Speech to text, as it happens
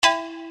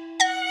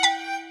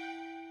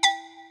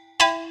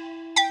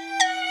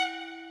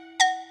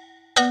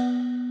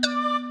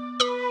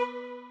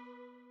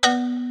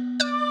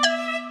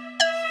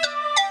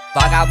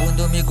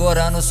Vagabundo me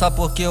gorando só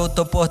porque eu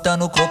tô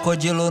portando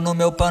crocodilo no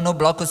meu pano.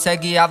 Bloco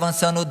segue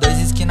avançando, 2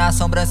 esquinas,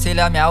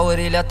 sobrancelha, minha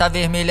orelha tá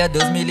vermelha.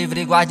 Deus me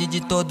livre, guarde de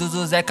todos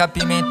os Zeca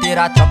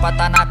Pimenteira. A tropa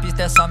tá na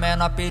pista, é só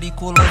menor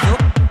periculoso.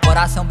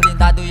 Coração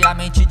blindado e a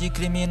mente de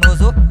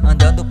criminoso.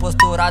 Andando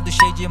posturado,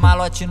 cheio de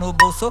malote no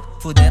bolso.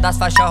 Fudendo as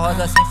faixas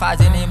rosas sem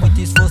fazer nem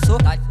muito esforço.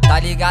 Tá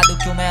ligado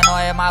que o menor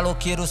é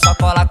maloqueiro, só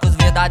cola com os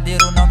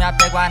verdadeiros. Não me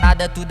apego a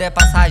nada, tudo é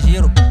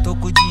passageiro. Tô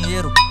com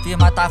dinheiro,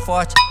 firma tá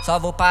forte, só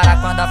vou parar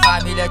quando a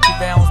família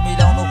tiver uns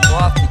milhão no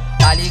cofre.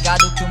 Tá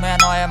ligado que o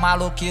menor é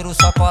maloqueiro,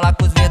 só cola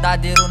com os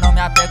verdadeiros. Não me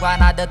apego a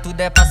nada, tudo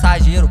é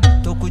passageiro.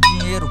 Tô com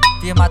dinheiro,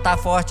 firma tá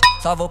forte,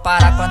 só vou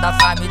parar quando a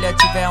família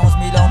tiver uns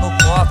milhão no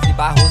cofre.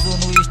 Barroso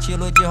no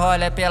estilo de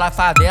rolê pela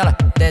favela.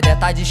 Dedé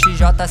tá de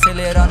XJ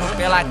acelerando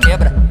pela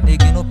quebra.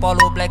 Neguinho no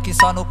polo black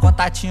só no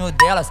contatinho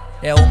delas.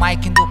 É o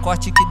Mike do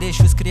corte que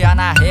deixa os criar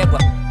na régua.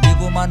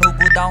 Liga o mano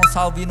Gu, dá um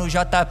salve no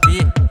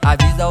JP.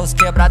 Avisa os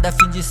quebrada,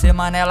 fim de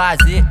semana é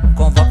lazer.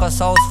 Convoca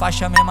só os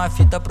faixa, mesma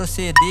fita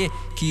proceder.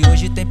 Que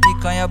hoje tem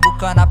picanha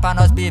bucana pra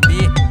nós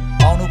beber.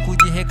 Pau no cu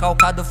de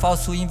recalcado,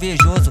 falso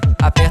invejoso.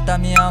 Aperta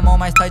minha mão,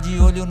 mas tá de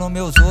olho no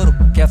meu zoro.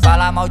 Quer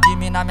falar mal de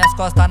mim nas minhas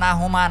costas, não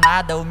arruma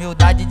nada.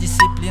 Humildade e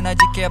disciplina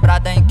de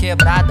quebrada em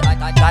quebrada.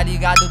 Tá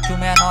ligado que o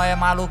menor é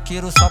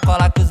maloqueiro, só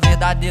cola com os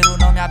verdadeiros.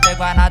 Não me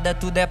apego a nada,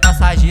 tudo é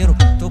passageiro.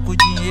 Tô com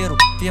dinheiro,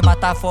 firma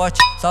tá forte,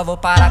 só vou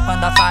parar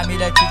quando a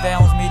família tiver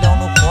uns milhão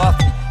no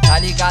cofre. Tá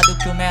ligado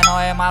que o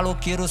menor é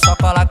maloqueiro, só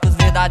cola com os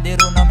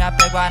verdadeiros. Não me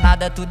apego a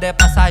nada, tudo é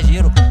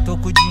passageiro. Tô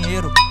com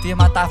dinheiro,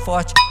 firma tá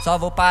forte, só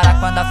vou parar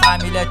quando a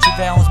família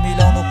tiver uns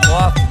milhão no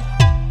cofre.